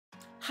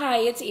Hi,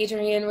 it's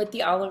Adrienne with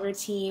the Oliver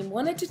team.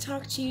 Wanted to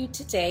talk to you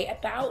today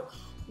about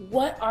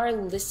what our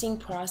listing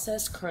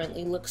process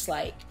currently looks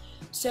like.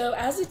 So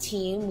as a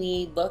team,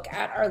 we look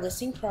at our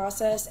listing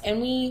process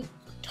and we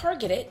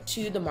target it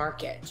to the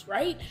market,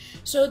 right?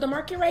 So the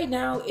market right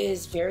now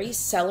is very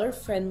seller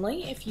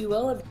friendly, if you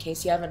will, in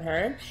case you haven't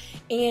heard.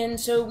 And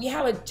so we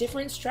have a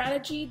different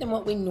strategy than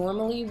what we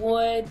normally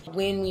would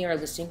when we are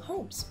listing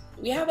homes.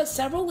 We have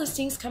several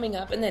listings coming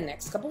up in the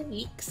next couple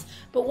weeks,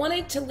 but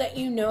wanted to let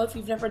you know, if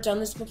you've never done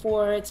this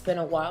before, it's been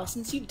a while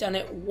since you've done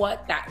it,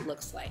 what that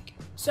looks like.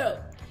 So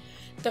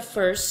the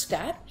first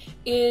step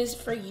is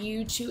for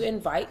you to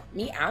invite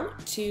me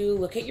out to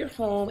look at your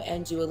home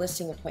and do a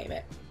listing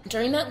appointment.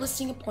 During that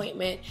listing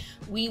appointment,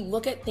 we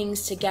look at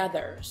things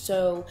together.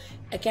 So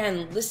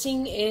again,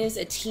 listing is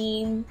a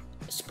team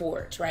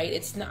sport,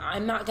 right?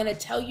 I'm not going to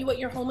tell you what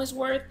your home is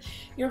worth.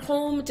 Your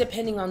home,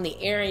 depending on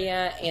the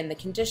area and the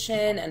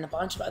condition and a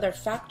bunch of other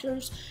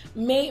factors,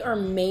 may or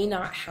may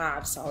not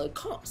have solid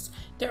comps.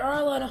 There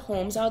are a lot of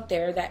homes out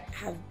there that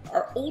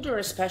are older,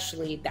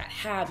 especially, that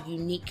have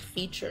unique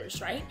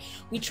features, right?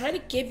 We try to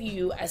give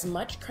you as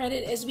much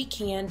credit as we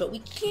can, but we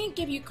can't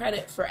give you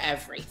credit for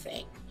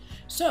everything.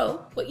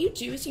 So what you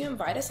do is you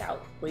invite us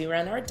out, we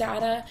run our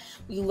data,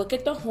 we look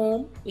at the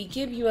home, we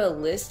give you a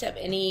list of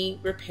any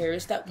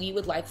repairs that we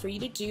would like for you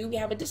to do. We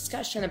have a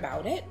discussion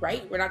about it,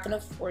 right? We're not going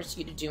to force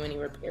you to do any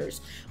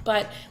repairs,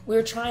 but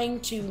we're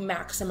trying to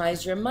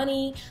maximize your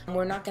money.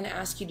 We're not going to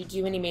ask you to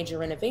do any major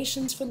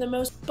renovations for the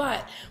most,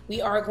 but we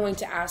are going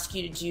to ask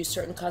you to do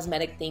certain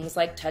cosmetic things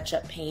like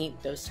touch-up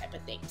paint, those type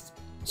of things.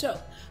 So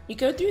we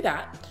go through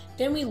that,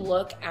 then we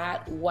look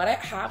at what I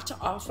have to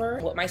offer,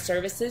 what my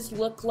services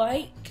look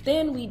like,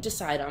 then we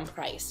decide on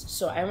price.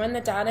 So I run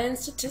the data and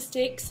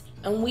statistics,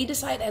 and we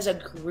decide as a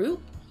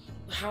group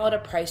how to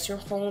price your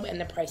home and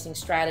the pricing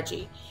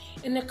strategy.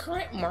 In the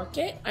current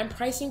market, I'm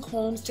pricing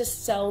homes to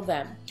sell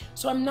them.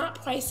 So I'm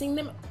not pricing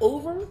them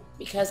over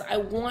because I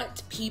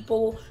want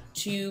people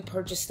to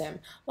purchase them.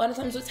 A lot of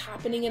times what's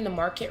happening in the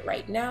market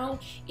right now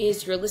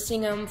is you're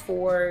listing them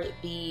for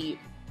the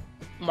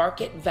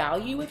market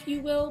value, if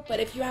you will, but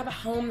if you have a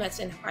home that's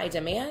in high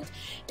demand,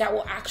 that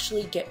will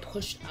actually get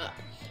pushed up.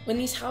 When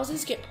these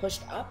houses get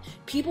pushed up,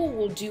 people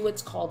will do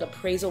what's called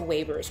appraisal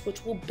waivers,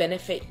 which will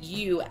benefit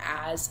you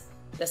as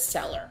the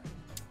seller.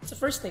 It's the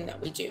first thing that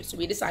we do. So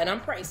we decide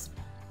on price.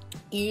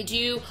 You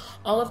do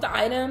all of the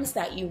items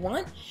that you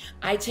want.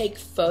 I take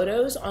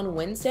photos on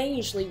Wednesday,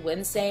 usually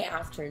Wednesday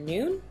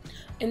afternoon.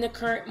 In the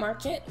current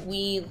market,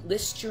 we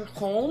list your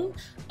home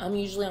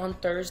usually on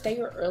Thursday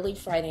or early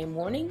Friday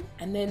morning,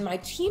 and then my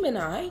team and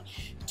I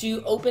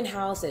do open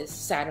houses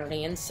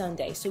Saturday and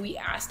Sunday. So we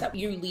ask that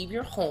you leave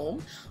your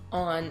home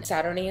on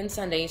Saturday and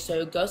Sunday,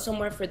 so go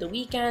somewhere for the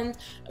weekend,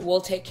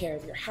 we'll take care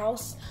of your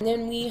house, and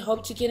then we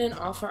hope to get an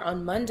offer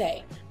on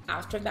Monday.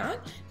 After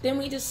that, then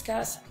we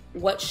discuss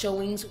what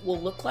showings will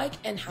look like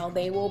and how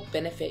they will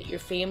benefit your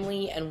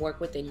family and work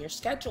within your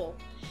schedule.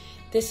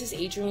 This is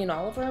Adrienne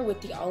Oliver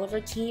with the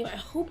Oliver team. I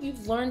hope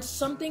you've learned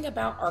something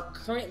about our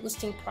current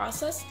listing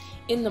process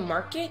in the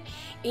market.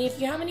 If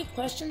you have any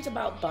questions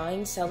about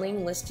buying,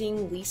 selling,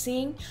 listing,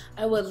 leasing,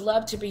 I would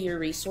love to be your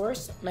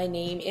resource. My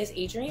name is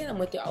Adrienne. I'm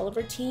with the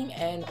Oliver team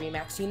and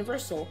RE/MAX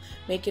Universal.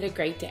 Make it a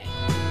great day.